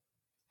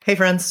Hey,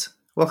 friends.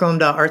 Welcome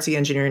to Artsy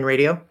Engineering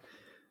Radio,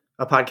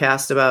 a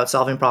podcast about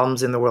solving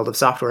problems in the world of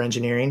software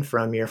engineering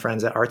from your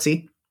friends at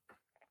Artsy.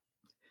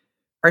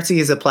 Artsy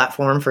is a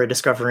platform for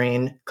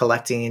discovering,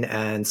 collecting,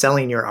 and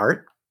selling your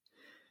art.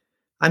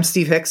 I'm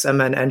Steve Hicks.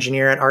 I'm an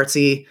engineer at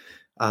Artsy.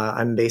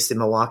 I'm based in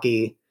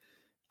Milwaukee.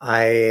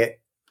 I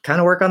kind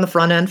of work on the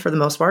front end for the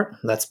most part.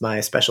 That's my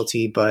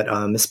specialty, but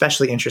I'm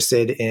especially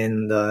interested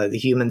in the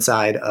human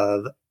side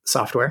of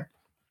software.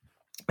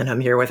 And I'm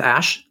here with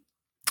Ash.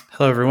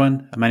 Hello,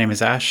 everyone. My name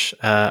is Ash.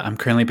 I'm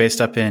currently based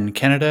up in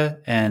Canada,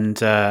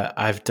 and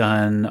I've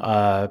done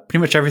pretty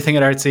much everything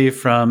at Artsy,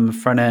 from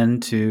front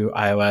end to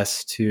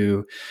iOS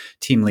to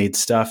team lead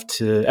stuff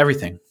to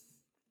everything.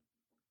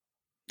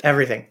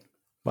 Everything.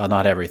 Well,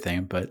 not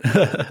everything, but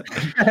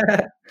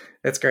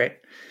That's great.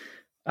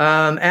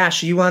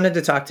 Ash, you wanted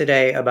to talk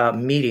today about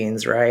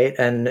meetings, right?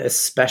 And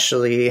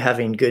especially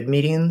having good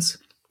meetings.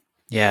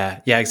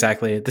 Yeah,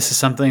 exactly. This is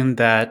something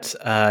that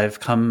I've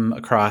come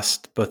across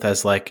both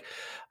as like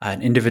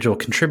an individual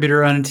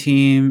contributor on a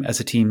team, as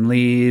a team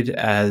lead,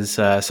 as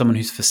someone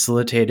who's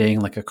facilitating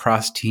like a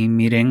cross-team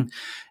meeting.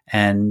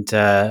 And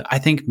I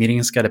think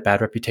meetings get a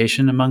bad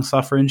reputation among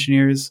software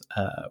engineers.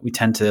 We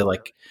tend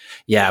to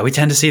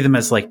see them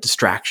as like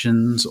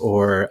distractions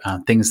or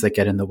things that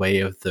get in the way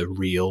of the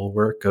real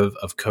work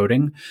of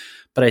coding.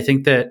 But I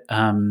think that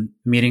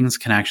meetings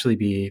can actually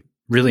be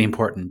really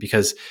important,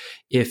 because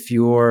if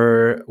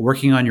you're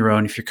working on your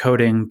own, if you're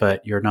coding,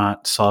 but you're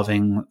not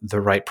solving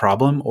the right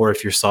problem, or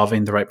if you're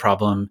solving the right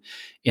problem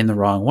in the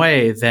wrong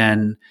way,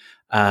 then,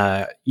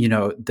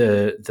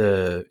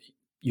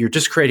 you're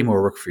just creating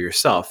more work for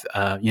yourself.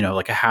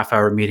 Like a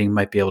half-hour meeting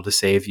might be able to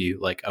save you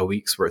like a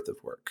week's worth of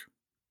work.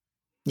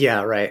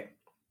 Yeah, right.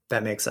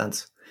 That makes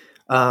sense.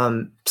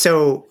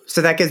 So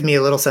that gives me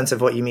a little sense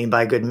of what you mean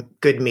by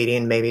good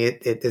meeting. Maybe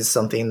it is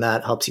something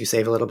that helps you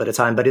save a little bit of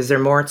time, but is there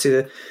more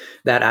to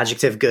that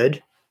adjective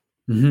good?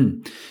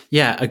 Mm-hmm.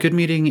 Yeah, a good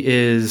meeting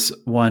is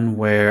one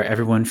where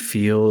everyone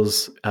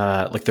feels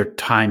like their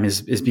time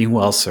is being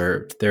well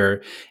served.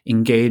 They're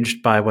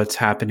engaged by what's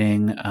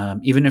happening.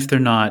 Even if they're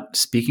not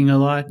speaking a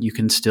lot, you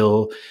can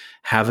still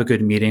have a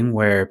good meeting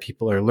where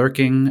people are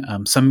lurking.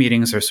 Some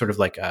meetings are sort of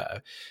like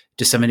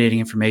disseminating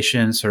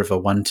information, sort of a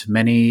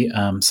one-to-many.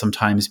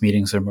 Sometimes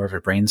meetings are more of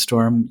a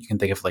brainstorm. You can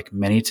think of like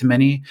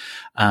many-to-many.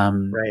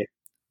 Right.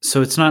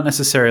 So it's not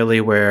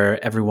necessarily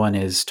where everyone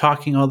is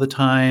talking all the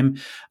time.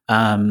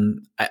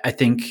 I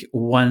think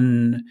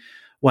one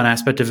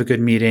aspect of a good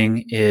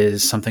meeting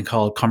is something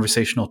called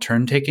conversational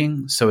turn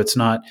taking. So it's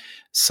not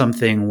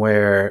something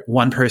where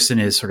one person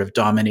is sort of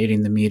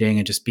dominating the meeting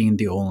and just being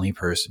the only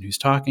person who's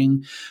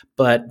talking,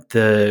 but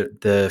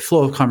the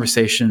flow of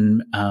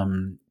conversation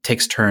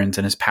takes turns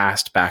and is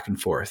passed back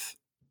and forth.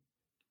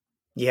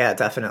 Yeah,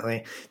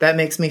 definitely. That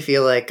makes me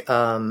feel like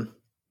I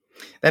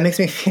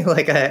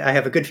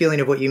have a good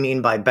feeling of what you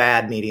mean by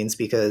bad meetings,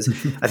 because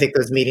I think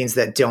those meetings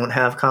that don't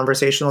have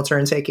conversational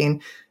turn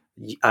taking,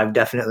 I've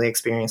definitely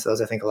experienced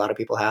those. I think a lot of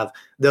people have.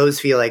 Those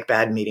feel like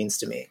bad meetings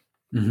to me.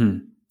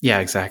 Mm-hmm. Yeah,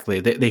 exactly.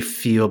 They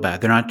feel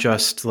bad. They're not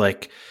just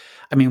like,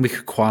 I mean, we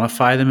could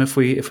quantify them if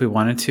we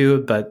wanted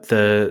to, but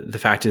the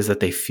fact is that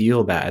they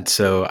feel bad.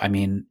 So, I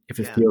mean, if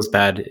it feels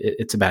bad,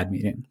 it's a bad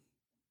meeting.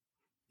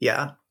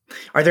 Yeah.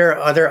 Are there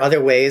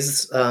other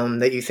ways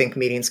that you think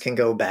meetings can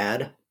go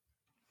bad?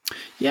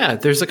 Yeah,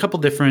 there's a couple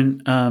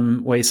different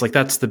ways. Like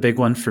that's the big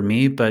one for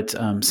me, but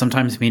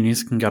sometimes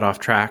meetings can get off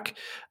track.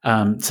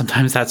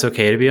 Sometimes that's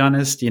okay, to be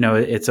honest.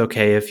 It's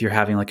okay if you're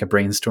having like a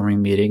brainstorming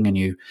meeting and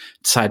you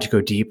decide to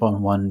go deep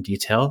on one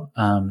detail.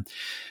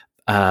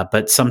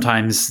 But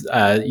sometimes,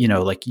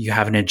 like you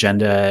have an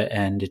agenda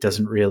and it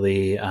doesn't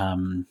really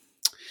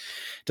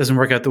doesn't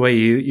work out the way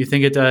you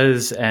think it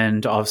does,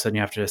 and all of a sudden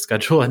you have to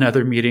schedule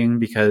another meeting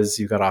because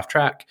you got off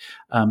track.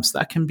 So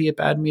that can be a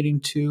bad meeting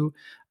too.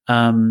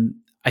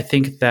 I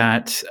think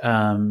that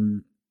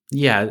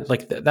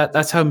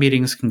that's how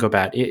meetings can go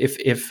bad.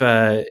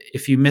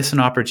 If you miss an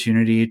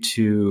opportunity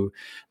to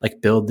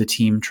like build the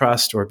team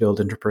trust or build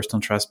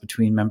interpersonal trust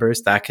between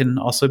members, that can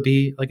also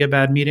be like a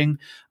bad meeting.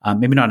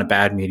 Maybe not a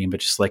bad meeting, but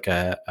just like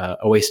a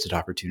wasted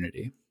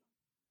opportunity.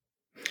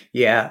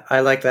 Yeah, I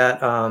like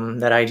that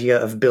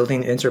idea of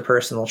building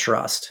interpersonal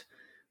trust,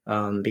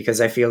 because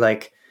I feel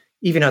like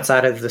even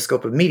outside of the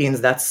scope of meetings,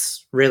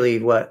 that's really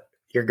what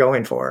you're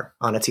going for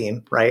on a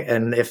team, right?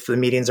 And if the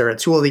meetings are a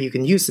tool that you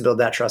can use to build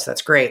that trust,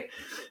 that's great.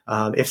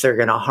 If they're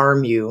going to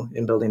harm you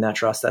in building that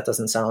trust, that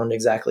doesn't sound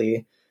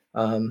exactly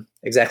fun.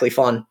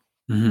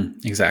 Mm-hmm,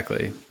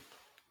 exactly.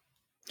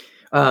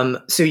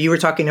 So you were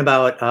talking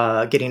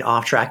about getting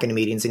off track in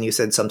meetings, and you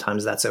said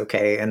sometimes that's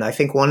okay. And I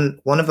think one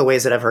of the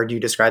ways that I've heard you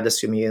describe this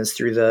to me is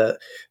through the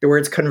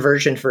words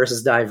convergent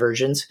versus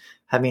divergent.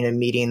 Having a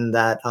meeting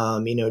that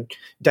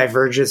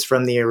diverges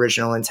from the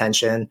original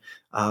intention,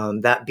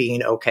 that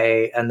being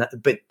okay.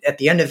 But at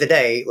the end of the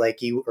day,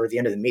 or the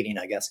end of the meeting,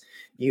 I guess,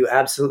 you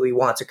absolutely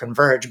want to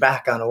converge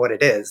back on what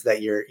it is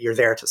that you're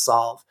there to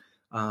solve.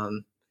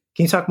 Can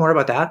you talk more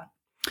about that?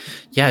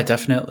 Yeah,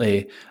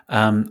 definitely.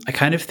 I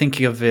kind of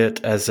think of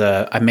it as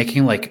I'm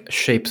making like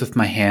shapes with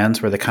my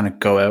hands where they kind of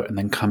go out and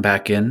then come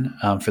back in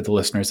for the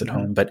listeners at Hmm.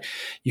 home. But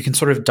you can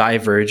sort of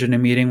diverge in a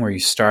meeting where you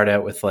start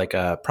out with like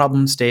a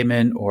problem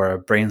statement or a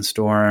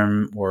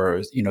brainstorm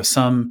or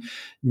some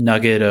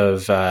nugget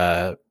of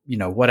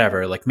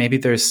whatever. Like maybe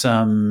there's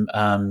some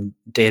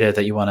data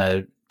that you want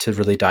to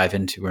really dive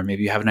into, or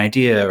maybe you have an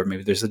idea, or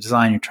maybe there's a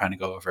design you're trying to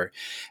go over,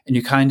 and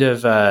you kind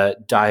of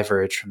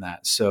diverge from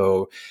that.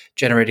 So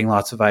generating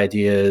lots of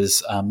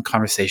ideas.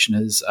 Conversation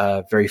is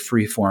very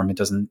free form. It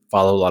doesn't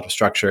follow a lot of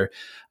structure.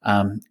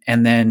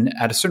 And then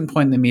at a certain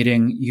point in the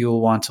meeting, you'll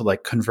want to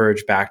like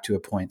converge back to a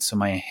point. So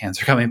my hands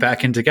are coming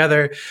back in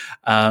together.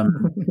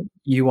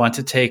 You want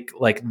to take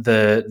like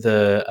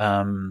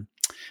the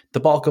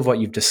bulk of what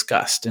you've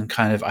discussed and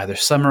kind of either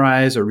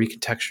summarize or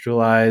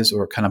recontextualize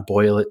or kind of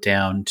boil it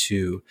down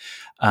to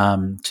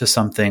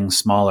something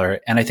smaller.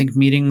 And I think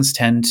meetings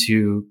tend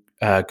to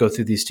go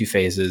through these two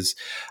phases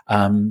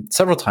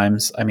several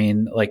times. I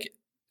mean, like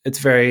it's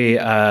very,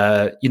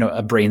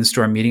 a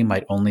brainstorm meeting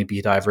might only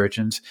be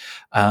divergent,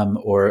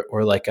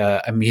 or like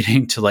a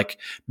meeting to like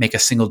make a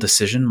single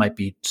decision might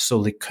be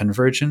solely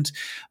convergent.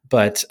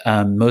 But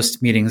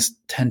most meetings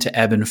tend to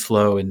ebb and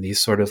flow in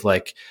these sort of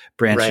like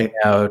branching Right.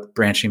 out,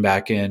 branching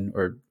back in,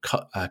 or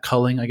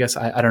culling, I guess.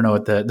 I don't know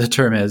what the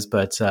term is,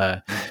 but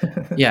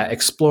yeah,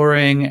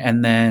 exploring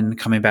and then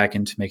coming back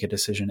in to make a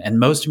decision. And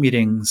most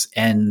meetings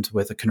end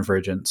with a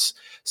convergence.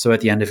 So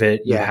at the end of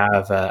it, you Yeah.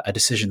 have a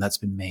decision that's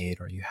been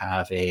made, or you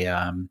have a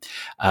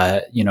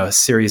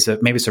series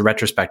of, maybe it's a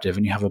retrospective,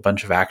 and you have a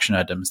bunch of action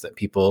items that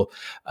people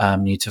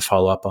need to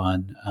follow up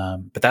on.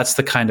 But that's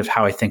the kind of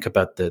how I think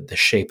about the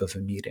shape of a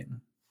meeting.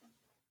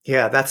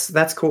 Yeah,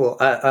 that's cool.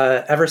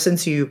 Ever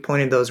since you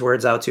pointed those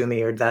words out to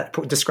me, or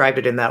described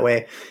it in that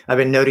way, I've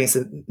been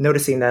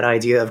noticing that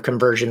idea of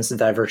convergence and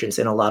divergence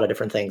in a lot of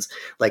different things,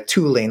 like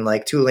tooling.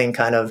 Like tooling,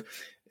 kind of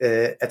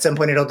at some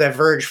point it'll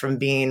diverge from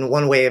being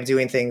one way of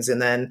doing things,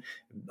 and then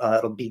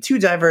it'll be too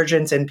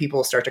divergent, and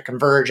people start to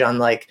converge on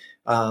like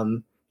a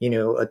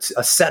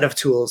set of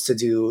tools to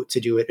do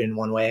it in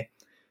one way.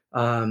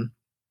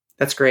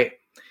 That's great.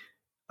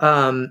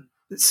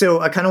 So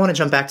I kind of want to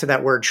jump back to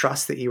that word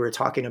trust that you were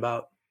talking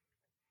about.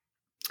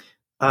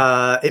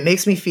 It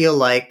makes me feel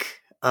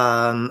like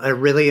a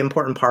really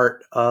important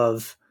part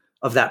of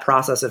that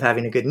process of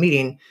having a good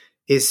meeting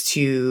is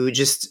to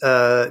just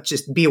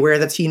be aware of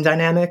the team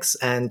dynamics,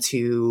 and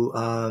to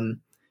kind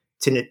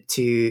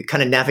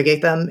of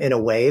navigate them in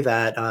a way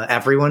that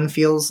everyone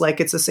feels like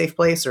it's a safe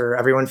place, or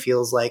everyone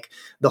feels like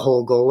the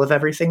whole goal of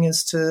everything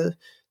is to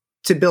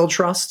build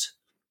trust.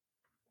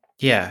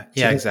 Yeah, Do you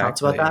yeah, have any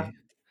thoughts about that? exactly.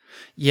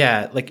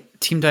 Yeah, like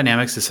team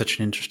dynamics is such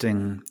an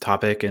interesting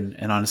topic, and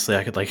honestly,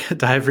 I could like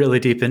dive really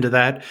deep into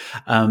that.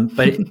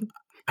 But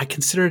I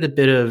consider it a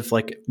bit of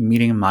like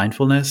meeting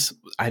mindfulness.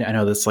 I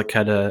know that's like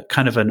kind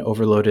of an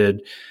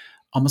overloaded,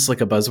 almost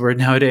like a buzzword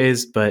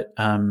nowadays, but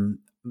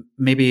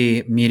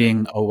maybe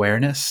meeting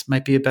awareness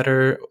might be a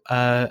better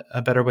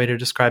way to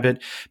describe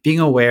it. Being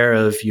aware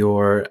of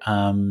your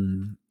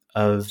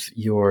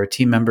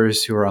team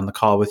members who are on the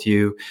call with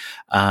you,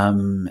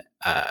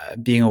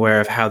 being aware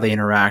of how they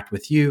interact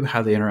with you,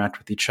 how they interact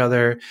with each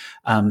other.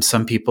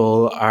 Some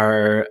people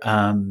are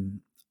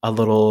a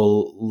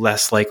little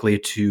less likely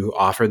to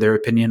offer their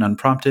opinion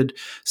unprompted.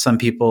 Some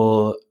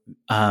people,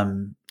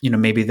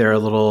 maybe they're a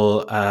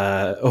little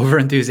over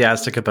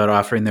enthusiastic about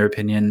offering their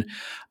opinion,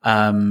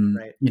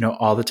 Right.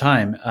 all the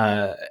time.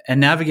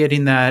 And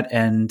navigating that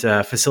and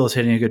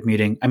facilitating a good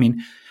meeting. I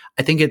mean,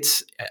 I think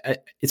it's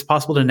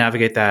possible to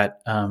navigate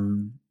that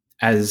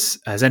as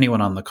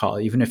anyone on the call,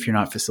 even if you're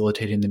not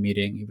facilitating the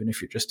meeting, even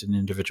if you're just an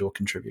individual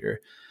contributor.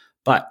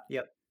 But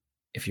Yep.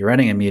 if you're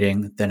running a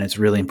meeting, then it's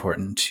really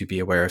important to be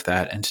aware of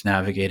that and to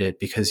navigate it,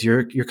 because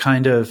you're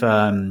kind of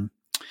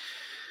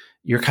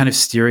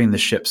steering the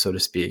ship, so to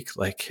speak.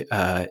 Like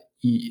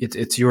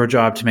it's your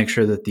job to make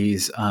sure that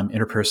these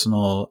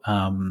interpersonal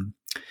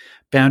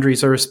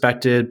boundaries are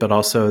respected, but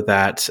also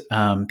that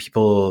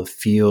people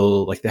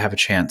feel like they have a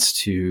chance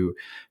to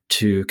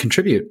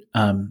contribute.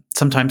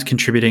 Sometimes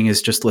contributing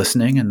is just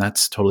listening, and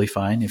that's totally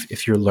fine.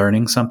 If you're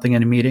learning something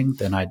in a meeting,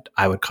 then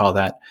I would call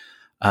that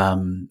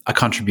a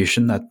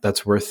contribution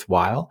that's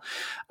worthwhile.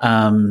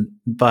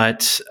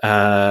 But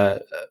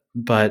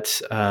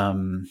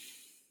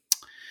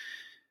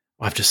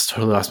I've just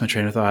totally lost my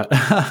train of thought.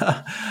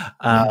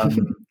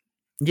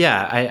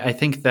 Yeah, I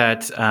think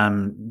that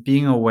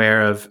being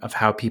aware of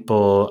how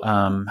people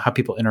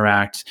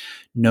interact,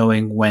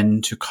 knowing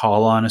when to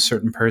call on a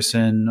certain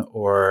person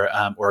or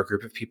a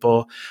group of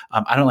people.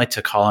 I don't like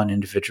to call on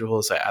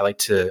individuals. I like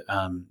to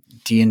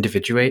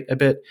de-individuate a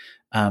bit.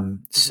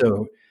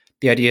 So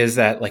the idea is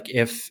that like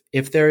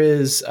if there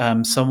is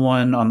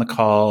someone on the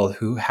call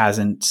who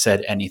hasn't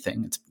said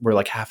anything, we're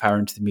like half hour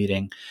into the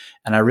meeting,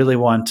 and I really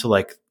want to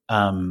like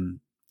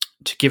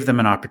to give them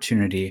an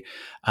opportunity,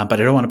 but I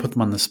don't want to put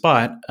them on the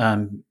spot.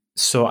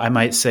 So I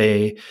might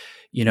say,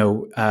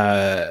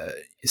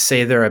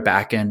 say they're a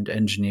back end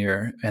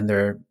engineer and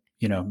they're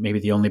maybe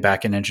the only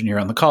backend engineer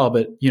on the call,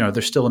 but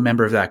they're still a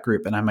member of that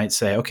group. And I might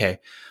say, okay,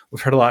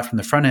 we've heard a lot from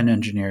the front end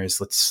engineers.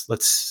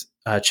 Let's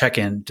check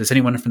in. Does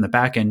anyone from the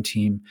backend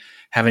team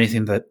have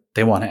anything that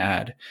they want to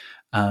add?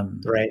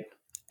 Right.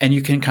 And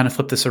you can kind of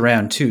flip this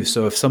around too.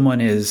 So if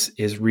someone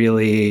is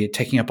really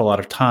taking up a lot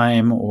of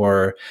time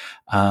or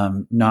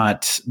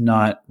not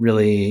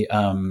really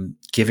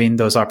giving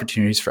those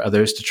opportunities for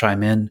others to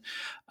chime in,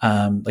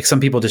 like some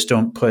people just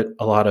don't put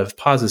a lot of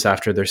pauses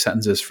after their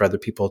sentences for other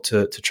people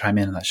to chime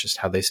in, and that's just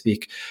how they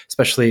speak.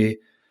 Especially,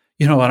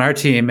 on our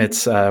team,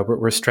 it's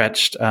we're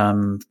stretched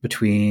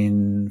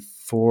between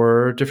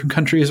 4 different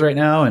countries right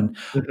now, and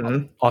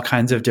all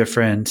kinds of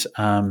different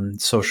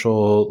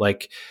social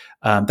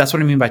that's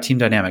what I mean by team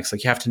dynamics.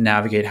 Like you have to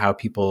navigate how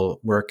people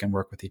work and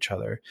work with each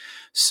other.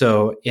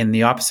 So in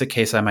the opposite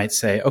case, I might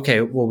say,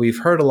 okay, well, we've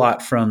heard a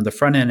lot from the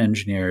front end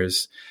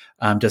engineers.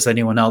 Does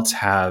anyone else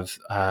have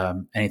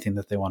anything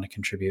that they want to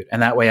contribute?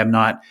 And that way I'm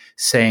not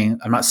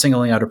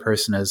singling out a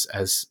person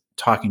as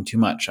talking too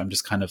much. I'm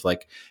just kind of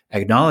like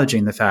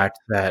acknowledging the fact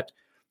that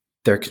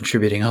they're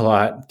contributing a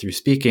lot through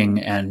speaking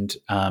and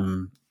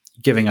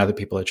giving other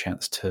people a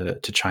chance to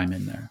chime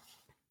in there.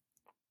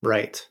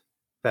 Right.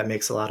 That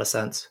makes a lot of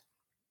sense.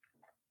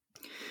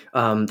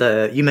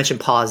 You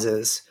mentioned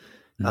pauses,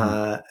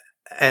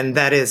 and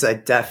that is a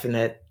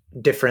definite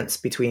difference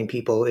between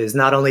people, is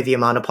not only the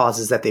amount of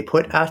pauses that they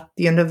put at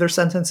the end of their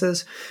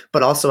sentences,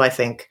 but also I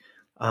think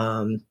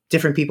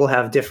different people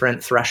have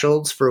different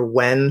thresholds for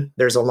when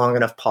there's a long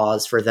enough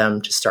pause for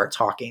them to start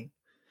talking.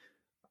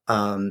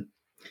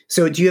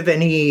 So do you have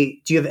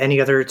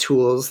any other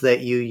tools that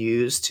you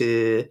use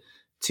to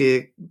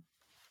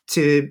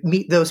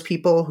meet those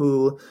people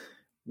who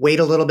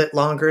wait a little bit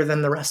longer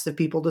than the rest of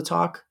people to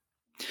talk?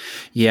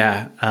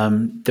 Yeah,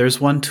 there's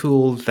one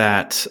tool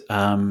that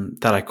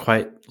I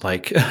quite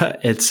like.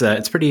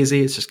 It's pretty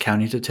easy. It's just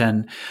counting to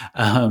 10.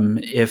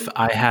 If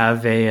I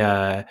have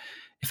a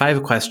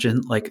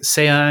question, like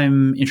say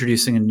I'm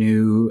introducing a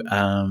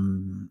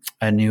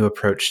new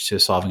approach to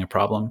solving a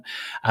problem,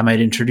 I might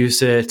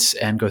introduce it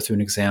and go through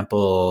an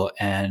example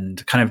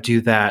and kind of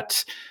do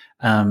that.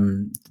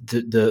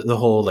 The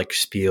whole like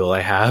spiel I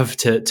have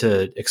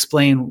to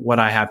explain what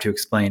I have to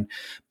explain,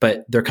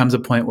 but there comes a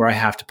point where I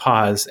have to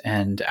pause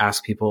and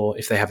ask people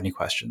if they have any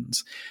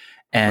questions.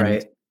 And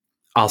right.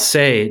 I'll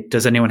say,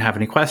 does anyone have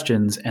any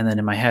questions? And then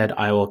in my head,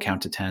 I will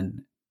count to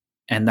 10.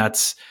 And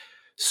that's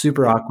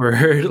super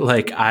awkward.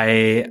 Like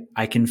I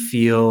can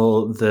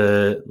feel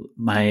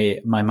my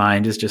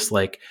mind is just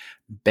like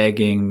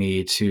begging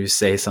me to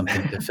say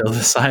something to fill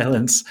the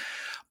silence.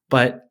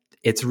 But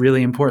it's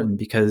really important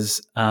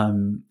because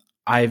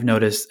I've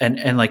noticed,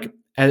 and like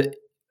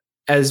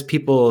as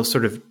people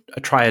sort of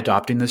try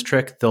adopting this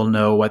trick, they'll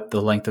know what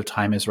the length of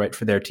time is right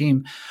for their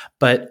team.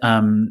 But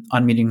on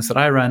meetings that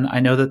I run, I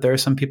know that there are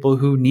some people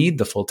who need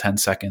the full 10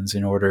 seconds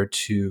in order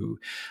to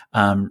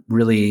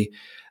really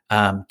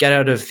get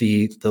out of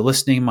the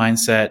listening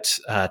mindset,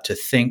 to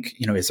think,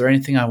 is there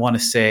anything I want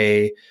to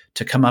say,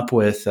 to come up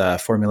with a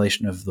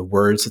formulation of the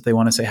words that they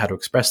want to say, how to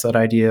express that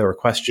idea or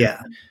question.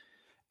 Yeah.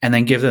 And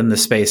then give them the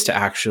space to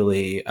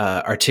actually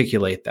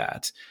articulate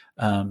that.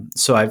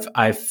 So I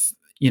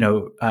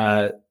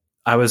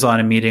was on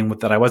a meeting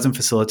that I wasn't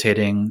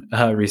facilitating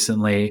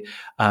recently,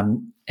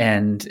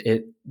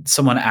 and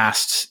someone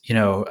asked,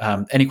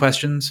 any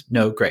questions?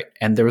 No, great.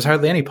 And there was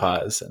hardly any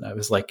pause, and I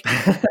was like,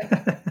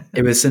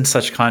 it was in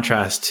such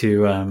contrast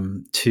to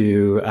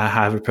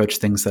have approached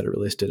things that it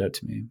really stood out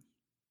to me.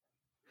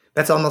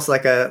 That's almost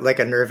like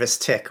a nervous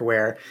tick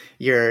where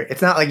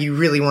it's not like you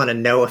really want to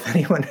know if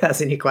anyone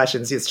has any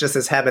questions. It's just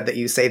this habit that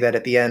you say that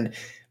at the end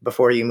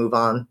before you move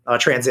on,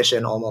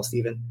 transition almost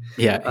even.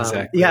 Yeah,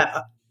 exactly.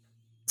 Yeah.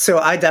 So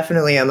I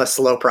definitely am a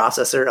slow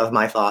processor of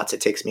my thoughts.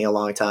 It takes me a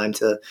long time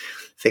to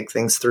think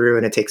things through,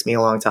 and it takes me a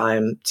long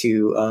time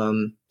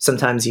to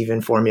sometimes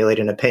even formulate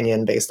an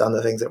opinion based on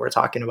the things that we're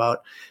talking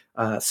about.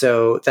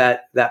 So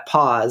that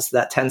pause,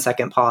 that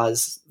 10-second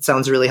pause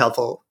sounds really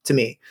helpful to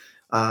me.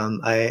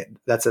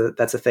 That's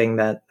a thing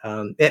that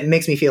it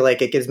makes me feel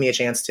like it gives me a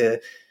chance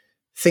to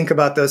think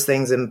about those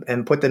things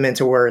and put them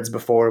into words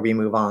before we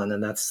move on.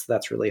 And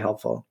that's really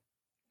helpful.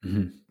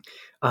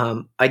 Mm-hmm.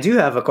 I do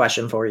have a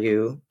question for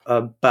you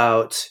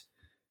about,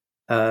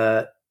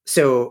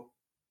 so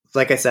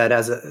like I said,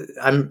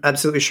 I'm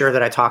absolutely sure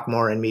that I talk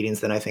more in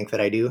meetings than I think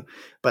that I do,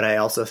 but I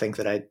also think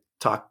that I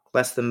talk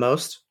less than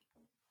most.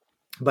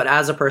 But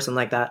as a person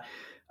like that,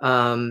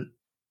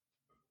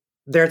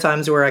 there are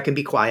times where I can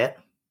be quiet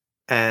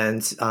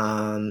and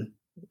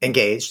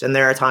engaged, and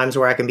there are times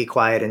where I can be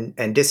quiet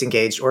and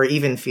disengaged, or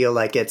even feel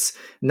like it's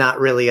not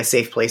really a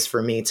safe place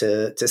for me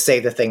to say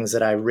the things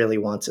that I really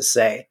want to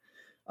say.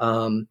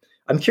 I'm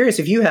curious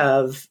if you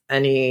have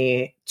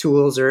any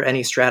tools or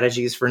any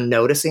strategies for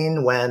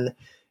noticing when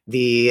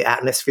the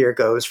atmosphere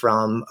goes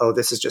from, oh,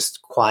 this is just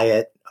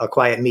a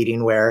quiet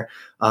meeting where,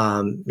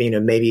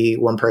 maybe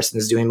one person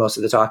is doing most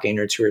of the talking,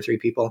 or 2 or 3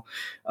 people,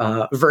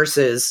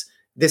 versus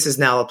this is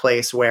now a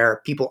place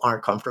where people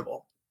aren't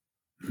comfortable.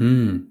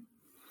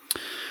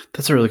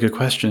 That's a really good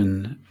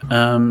question.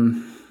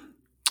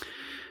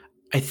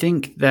 I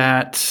think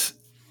that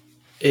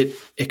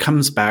it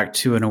comes back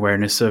to an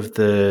awareness of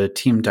the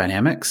team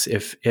dynamics.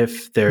 If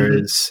Mm-hmm.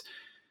 there's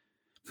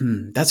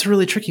that's a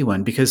really tricky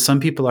one because some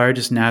people are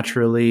just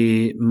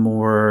naturally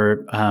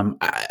more.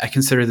 I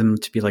consider them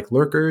to be like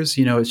lurkers.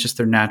 It's just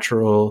their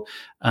natural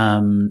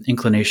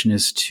inclination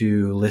is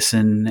to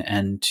listen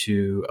and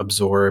to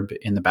absorb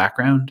in the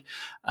background,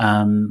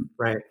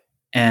 Right.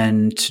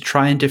 and to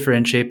try and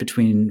differentiate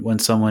between when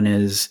someone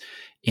is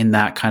in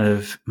that kind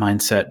of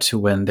mindset to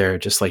when they're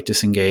just like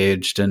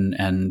disengaged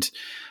and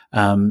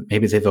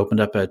maybe they've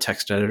opened up a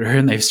text editor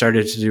and they've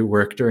started to do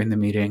work during the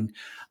meeting.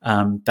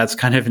 That's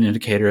kind of an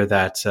indicator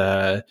that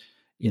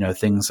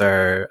things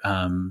are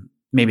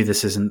maybe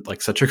this isn't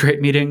like such a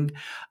great meeting.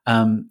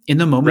 In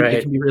the moment, it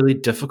Right. can be really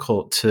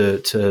difficult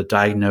to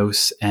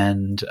diagnose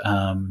and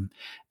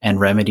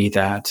remedy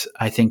that.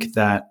 I think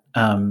that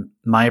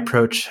my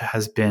approach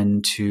has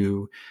been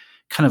to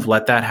kind of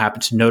let that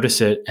happen, to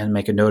notice it and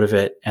make a note of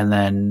it, and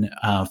then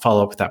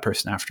follow up with that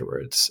person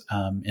afterwards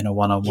in a Yeah.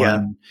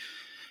 one-on-one.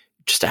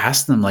 Just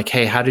ask them like,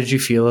 hey, how did you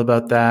feel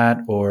about that?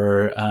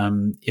 Or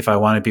if I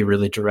want to be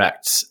really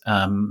direct,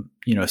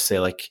 say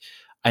like,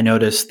 I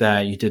noticed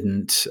that you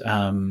didn't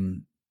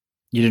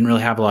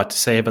really have a lot to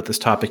say about this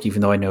topic,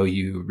 even though I know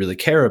you really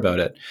care about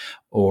it.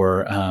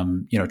 Or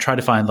try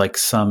to find like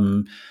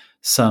some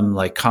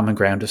like common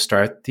ground to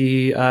start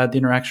the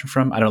interaction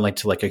from. I don't like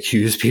to like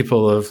accuse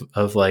people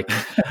of like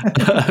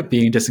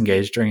being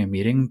disengaged during a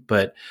meeting,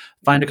 but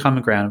find a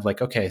common ground of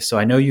like, okay, so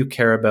I know you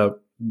care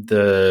about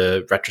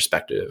the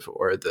retrospective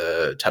or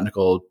the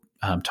technical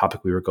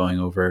topic we were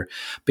going over,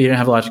 but you didn't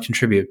have a lot to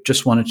contribute.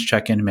 Just wanted to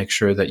check in and make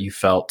sure that you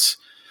felt,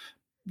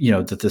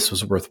 that this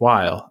was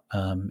worthwhile,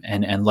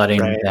 and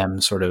letting Right.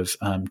 them sort of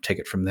take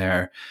it from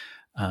there.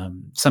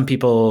 Some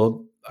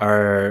people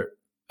are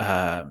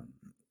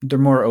they're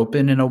more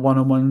open in a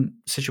one-on-one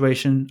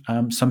situation.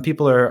 Some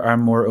people are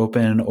more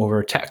open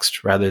over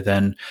text rather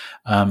than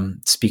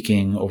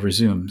speaking over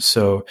Zoom.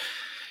 So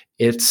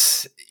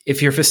it's if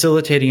you're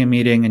facilitating a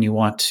meeting and you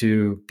want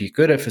to be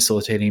good at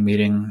facilitating a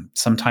meeting,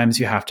 sometimes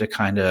you have to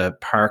kind of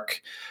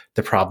park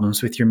the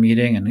problems with your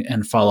meeting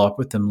and follow up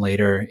with them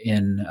later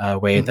in a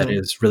way that Mm-hmm.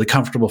 is really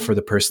comfortable for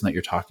the person that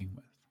you're talking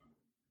with.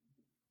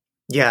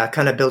 Yeah,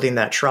 kind of building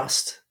that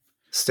trust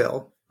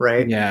still,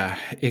 right? Yeah,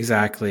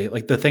 exactly.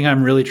 Like the thing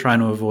I'm really trying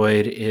to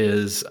avoid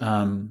is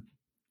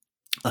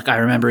like I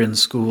remember in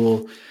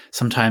school,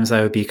 sometimes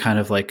I would be kind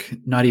of like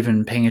not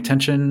even paying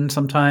attention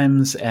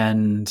sometimes.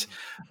 And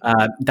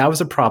that was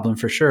a problem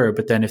for sure.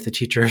 But then if the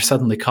teacher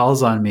suddenly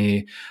calls on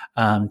me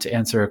to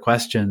answer a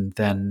question,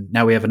 then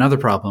now we have another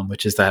problem,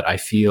 which is that I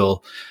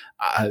feel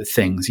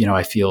things,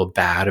 I feel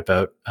bad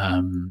about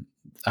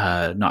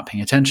not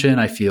paying attention.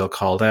 I feel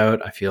called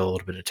out. I feel a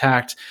little bit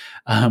attacked.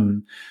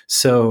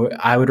 So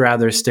I would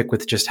rather stick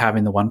with just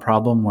having the one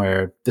problem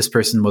where this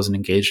person wasn't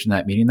engaged in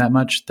that meeting that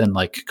much than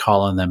like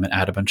call on them and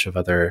add a bunch of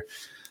other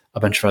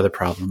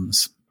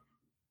problems.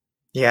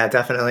 Yeah,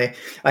 definitely.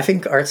 I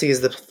think Artsy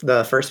is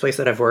the first place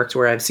that I've worked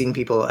where I've seen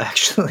people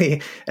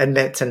actually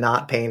admit to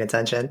not paying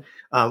attention,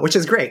 which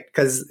is great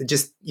because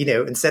just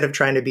instead of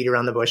trying to beat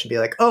around the bush and be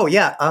like, oh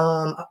yeah,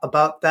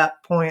 about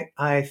that point,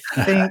 I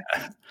think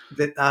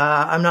that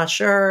I'm not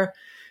sure.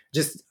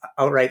 Just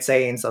outright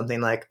saying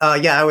something like,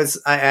 yeah,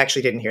 I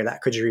actually didn't hear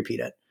that. Could you repeat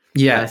it?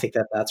 And Yeah, I think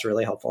that that's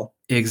really helpful.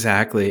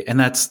 exactly. And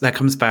that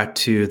comes back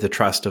to the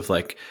trust of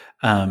like,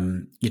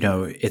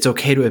 it's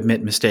okay to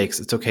admit mistakes.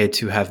 It's okay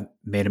to have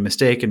made a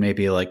mistake and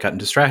maybe like gotten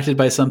distracted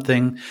by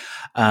something.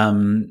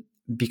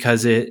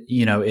 Because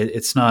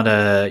it's not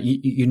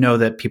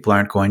that people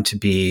aren't going to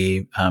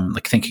be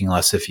like thinking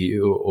less of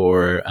you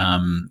or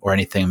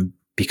anything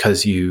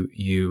because you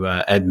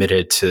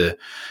admitted to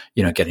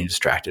getting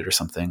distracted or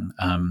something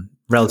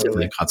relatively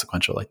Totally.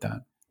 inconsequential like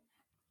that.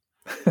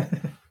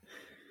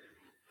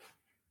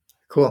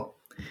 Cool.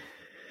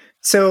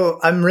 So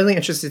I'm really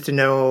interested to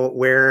know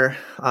where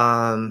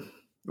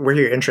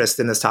your interest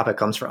in this topic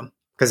comes from,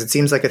 because it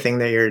seems like a thing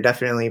that you're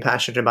definitely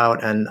passionate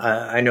about, and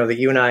I know that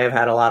you and I have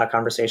had a lot of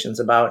conversations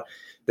about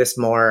this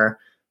more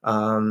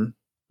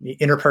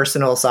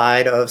interpersonal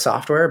side of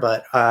software.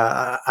 But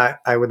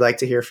I would like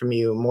to hear from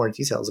you more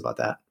details about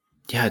that.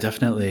 Yeah,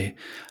 definitely.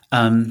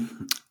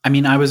 I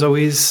mean, I was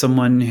always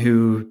someone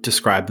who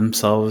described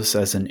themselves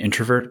as an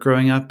introvert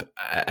growing up.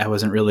 I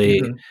wasn't really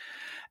Hmm.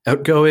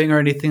 outgoing or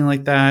anything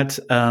like that.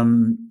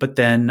 But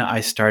then I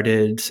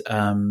started,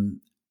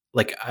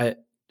 like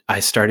I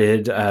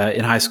started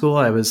in high school.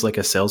 I was like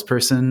a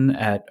salesperson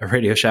at a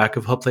Radio Shack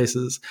of all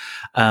places,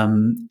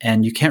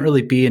 and you can't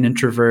really be an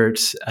introvert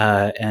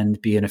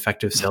and be an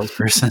effective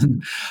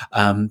salesperson.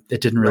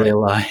 It didn't really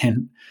Right.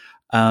 align.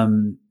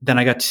 Then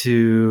I got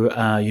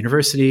to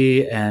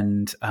university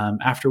and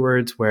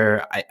afterwards,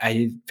 where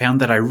I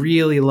found that I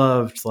really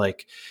loved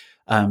like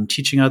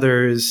teaching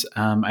others.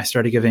 I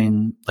started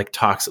giving like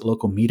talks at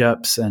local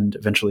meetups and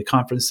eventually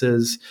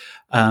conferences.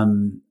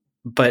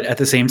 But at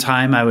the same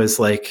time, I was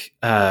like,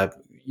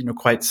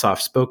 quite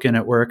soft spoken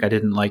at work. I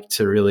didn't like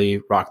to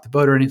really rock the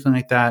boat or anything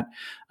like that.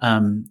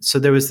 So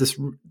there was this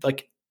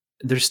like,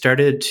 there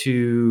started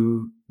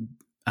to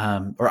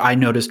or I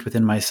noticed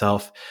within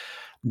myself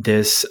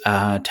this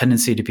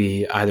tendency to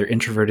be either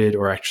introverted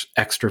or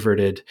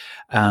extroverted,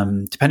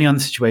 depending on the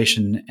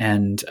situation.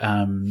 And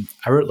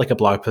I wrote like a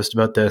blog post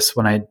about this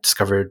when I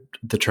discovered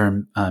the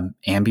term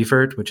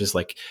ambivert, which is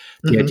like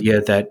the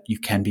idea that you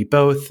can be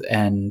both.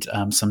 And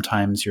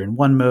sometimes you're in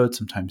one mode,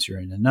 sometimes you're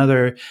in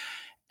another.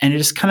 And it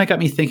just kind of got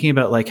me thinking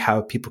about like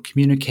how people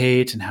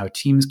communicate and how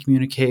teams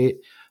communicate.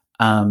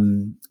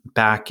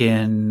 Back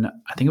in,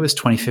 I think it was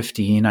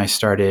 2015, I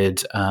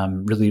started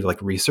really like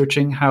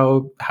researching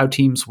how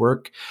teams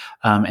work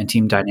and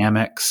team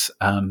dynamics.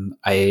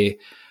 I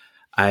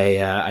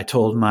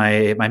told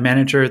my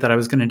manager that I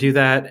was going to do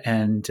that,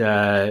 and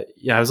I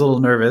was a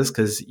little nervous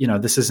because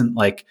this isn't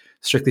like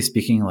strictly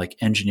speaking like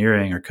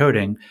engineering or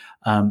coding.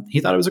 He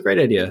thought it was a great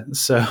idea,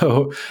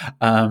 so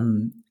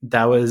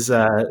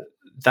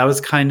that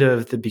was kind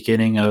of the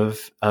beginning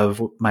of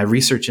my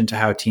research into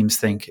how teams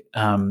think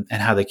and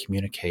how they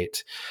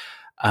communicate.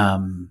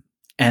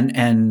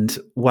 And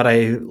what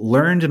I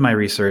learned in my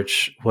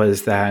research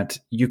was that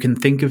you can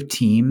think of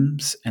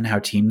teams and how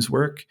teams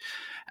work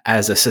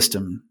as a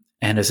system.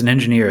 And as an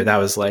engineer, that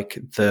was like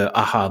the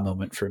aha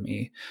moment for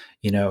me.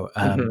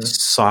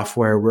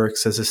 Software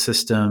works as a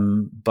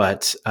system,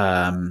 but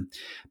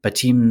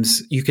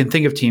teams, you can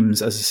think of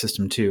teams as a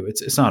system too.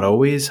 It's not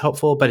always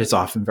helpful, but it's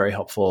often very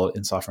helpful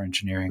in software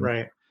engineering.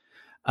 Right.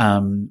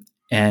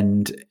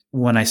 And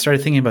when I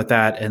started thinking about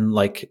that and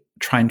like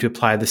trying to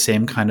apply the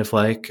same kind of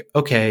like,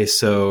 okay,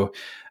 so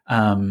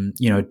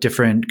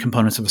different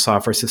components of a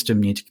software system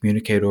need to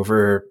communicate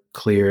over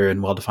clear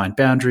and well-defined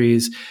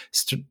boundaries.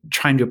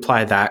 Trying to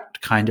apply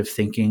that kind of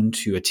thinking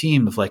to a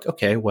team of like,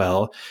 okay,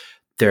 well,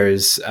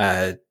 there's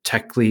a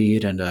tech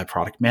lead and a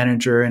product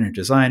manager and a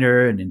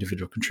designer and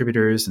individual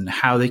contributors, and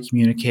how they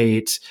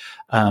communicate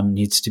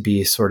needs to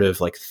be sort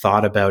of like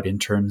thought about in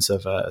terms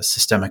of a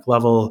systemic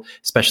level,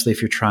 especially if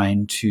you're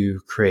trying to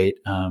create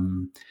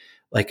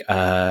like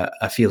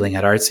a feeling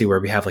at Artsy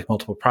where we have like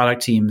multiple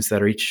product teams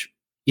that are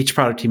each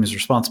product team is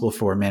responsible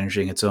for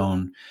managing its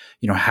own,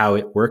 how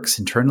it works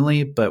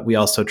internally. But we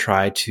also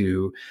try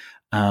to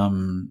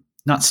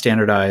not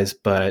standardize,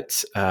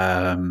 but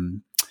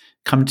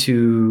come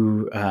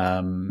to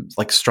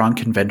like strong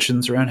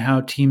conventions around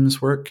how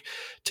teams work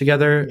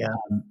together. Yeah.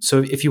 So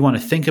if you want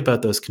to think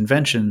about those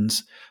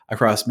conventions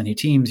across many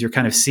teams, you're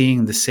kind of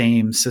seeing the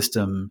same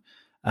system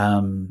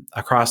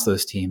across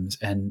those teams.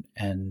 And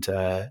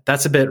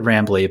that's a bit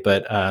rambly,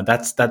 but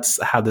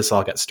that's how this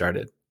all got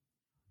started.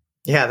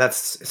 Yeah,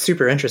 that's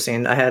super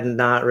interesting. I had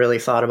not really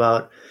thought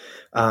about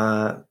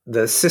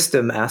the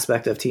system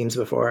aspect of teams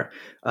before.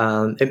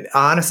 It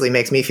honestly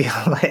makes me feel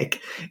like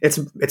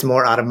it's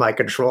more out of my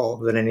control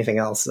than anything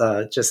else.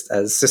 Just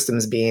as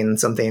systems being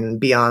something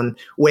beyond,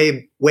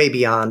 way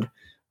beyond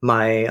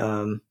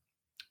my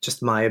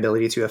just my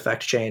ability to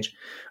affect change.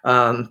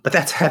 But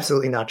that's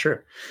absolutely not true.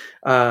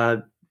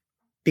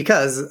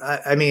 Because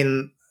I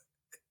mean,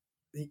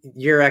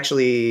 you're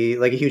actually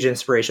like a huge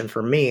inspiration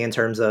for me in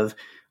terms of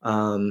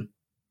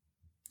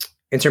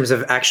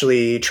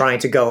actually trying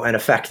to go and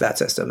affect that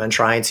system and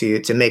trying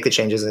to make the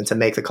changes and to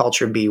make the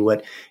culture be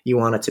what you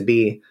want it to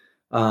be.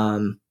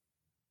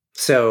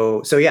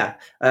 So yeah,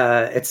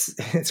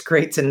 it's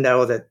great to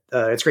know that,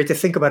 it's great to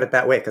think about it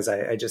that way. Cause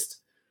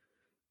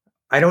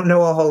I don't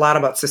know a whole lot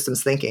about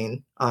systems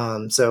thinking.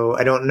 So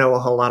I don't know a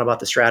whole lot about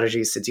the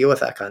strategies to deal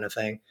with that kind of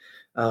thing.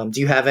 Do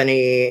you have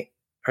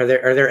are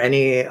there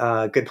any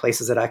good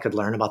places that I could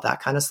learn about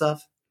that kind of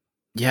stuff?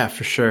 Yeah,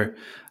 for sure.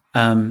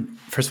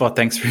 First of all,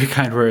 thanks for your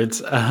kind words.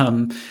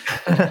 The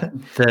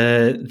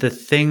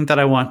thing that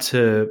I want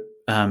to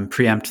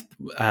preempt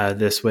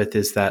this with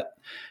is that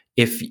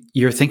if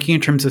you're thinking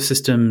in terms of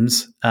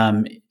systems,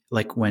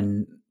 like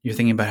when you're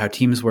thinking about how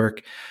teams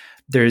work,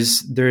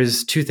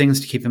 there's two things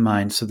to keep in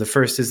mind. So the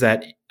first is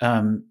that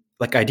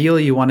like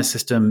ideally you want a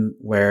system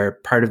where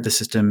part of the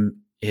system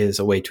is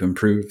a way to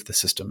improve the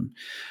system.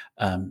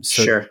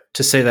 So sure.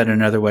 To say that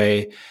another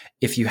way,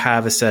 if you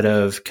have a set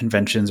of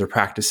conventions or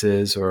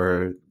practices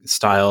or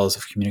styles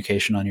of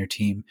communication on your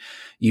team,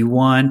 you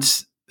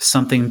want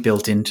something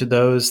built into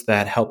those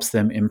that helps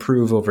them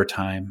improve over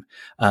time.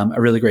 A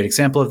really great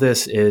example of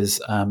this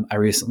is I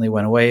recently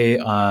went away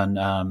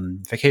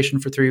on vacation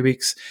for 3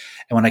 weeks.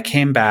 And when I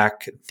came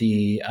back,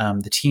 the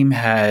team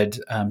had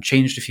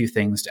changed a few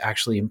things to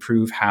actually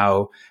improve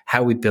how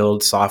we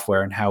build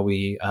software and how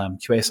we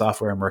QA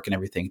software and work and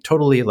everything.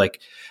 Totally like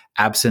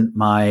absent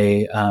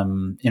my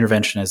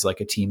intervention as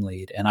like a team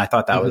lead. And I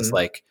thought that was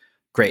like,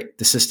 great.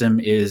 The system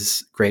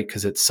is great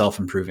because it's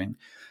self-improving.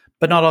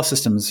 But not all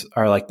systems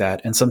are like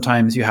that. And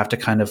sometimes you have to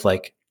kind of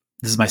like,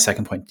 this is my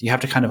second point, you have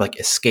to kind of like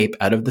escape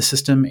out of the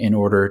system in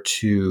order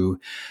to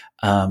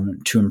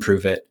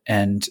improve it.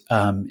 And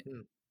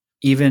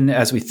even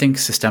as we think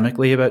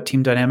systemically about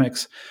team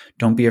dynamics,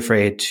 don't be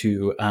afraid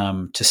to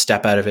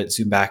step out of it,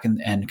 zoom back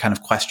and kind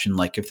of question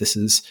like if this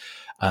is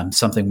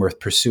something worth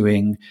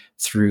pursuing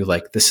through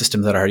like the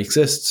system that already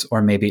exists,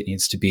 or maybe it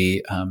needs to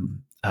be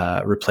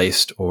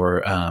replaced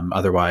or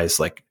otherwise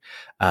like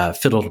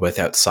fiddled with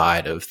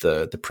outside of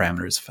the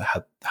parameters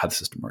of how the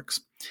system works.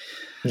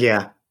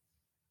 Yeah.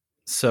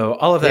 So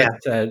all of that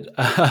Yeah.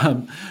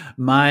 said,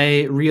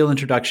 my real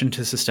introduction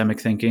to systemic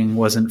thinking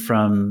wasn't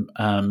from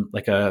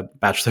like a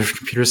bachelor of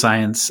computer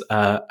science.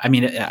 I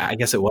mean, I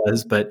guess it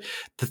was, but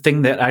the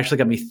thing that actually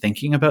got me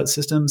thinking about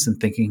systems and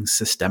thinking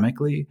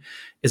systemically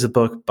is a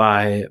book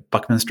by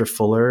Buckminster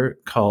Fuller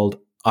called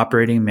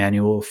Operating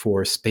Manual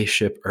for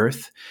Spaceship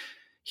Earth.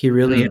 He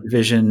really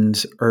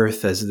envisioned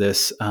Earth as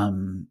this,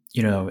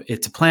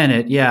 it's a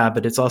planet, yeah,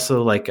 but it's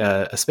also like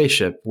a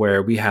spaceship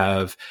where we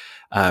have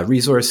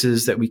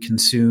resources that we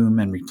consume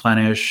and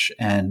replenish,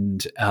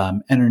 and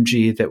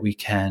energy that we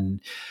can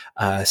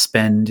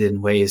spend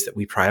in ways that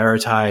we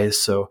prioritize.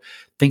 So,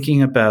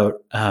 thinking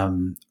about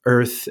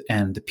Earth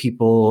and the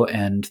people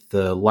and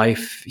the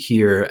life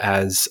here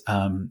as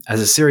a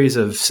series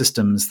of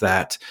systems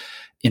that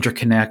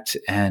interconnect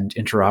and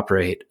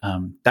interoperate,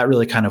 that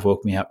really kind of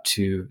woke me up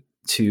to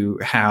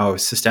how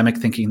systemic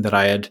thinking that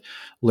I had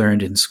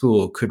learned in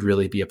school could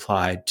really be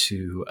applied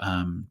to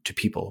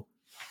people.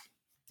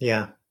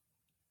 Yeah.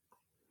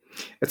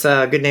 It's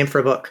a good name for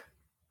a book.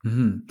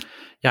 Mm-hmm.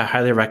 Yeah, I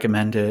highly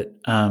recommend it.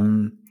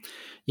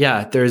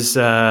 Yeah, there's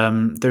I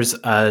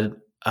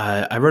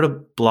wrote a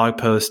blog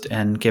post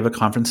and gave a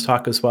conference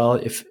talk as well.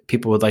 If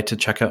people would like to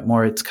check out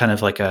more, it's kind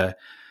of like it'd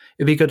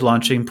be a good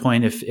launching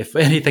point if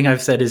anything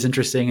I've said is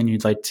interesting and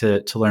you'd like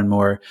to learn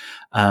more.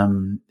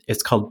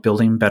 It's called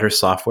Building Better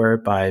Software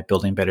by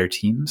Building Better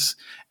Teams,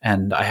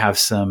 and I have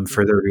some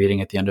further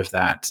reading at the end of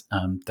that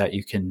that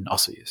you can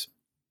also use.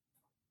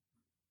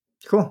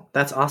 Cool.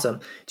 That's awesome.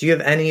 Do you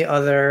have any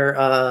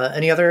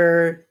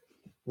other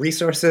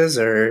resources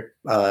or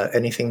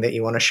anything that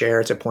you want to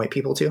share to point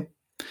people to?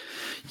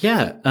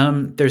 Yeah,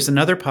 there's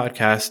another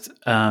podcast.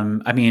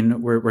 I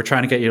mean, we're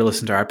trying to get you to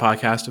listen to our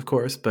podcast, of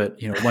course, but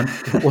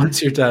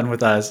once you're done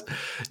with us,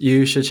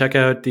 you should check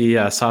out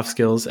the Soft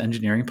Skills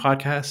Engineering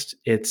podcast.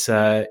 It's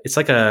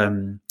like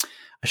a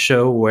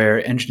show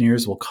where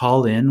engineers will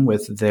call in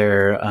with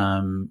their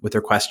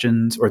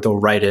questions, or they'll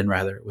write in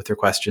rather with their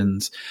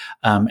questions,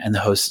 and the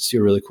hosts do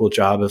a really cool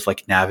job of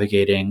like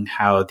navigating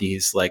how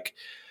these like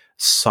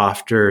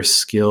softer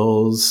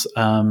skills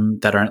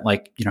that aren't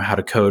like how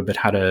to code, but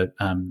how to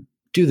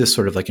do this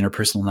sort of like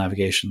interpersonal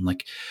navigation.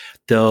 Like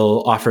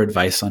they'll offer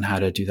advice on how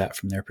to do that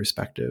from their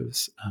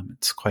perspectives.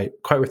 It's quite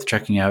worth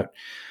checking out.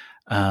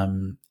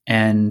 And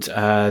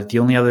the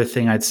only other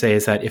thing I'd say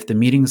is that if the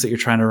meetings that you're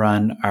trying to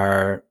run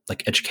are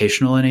like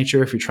educational in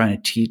nature, if you're trying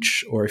to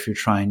teach or if you're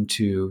trying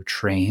to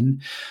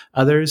train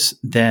others,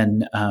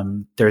 then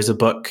there's a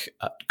book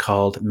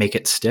called Make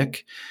It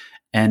Stick.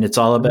 And it's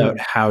all about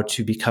how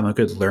to become a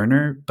good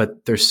learner.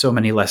 But there's so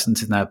many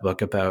lessons in that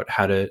book about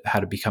how to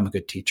become a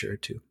good teacher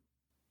too.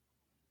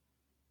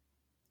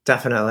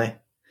 Definitely.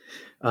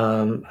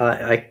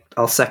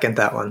 I'll second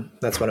that one.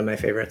 That's one of my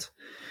favorites.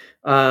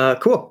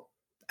 Cool.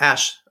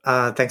 Ash,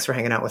 thanks for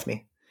hanging out with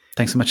me.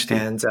 Thanks so much,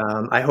 Steve. And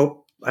I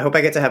hope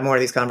I get to have more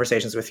of these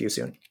conversations with you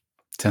soon.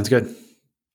 Sounds good.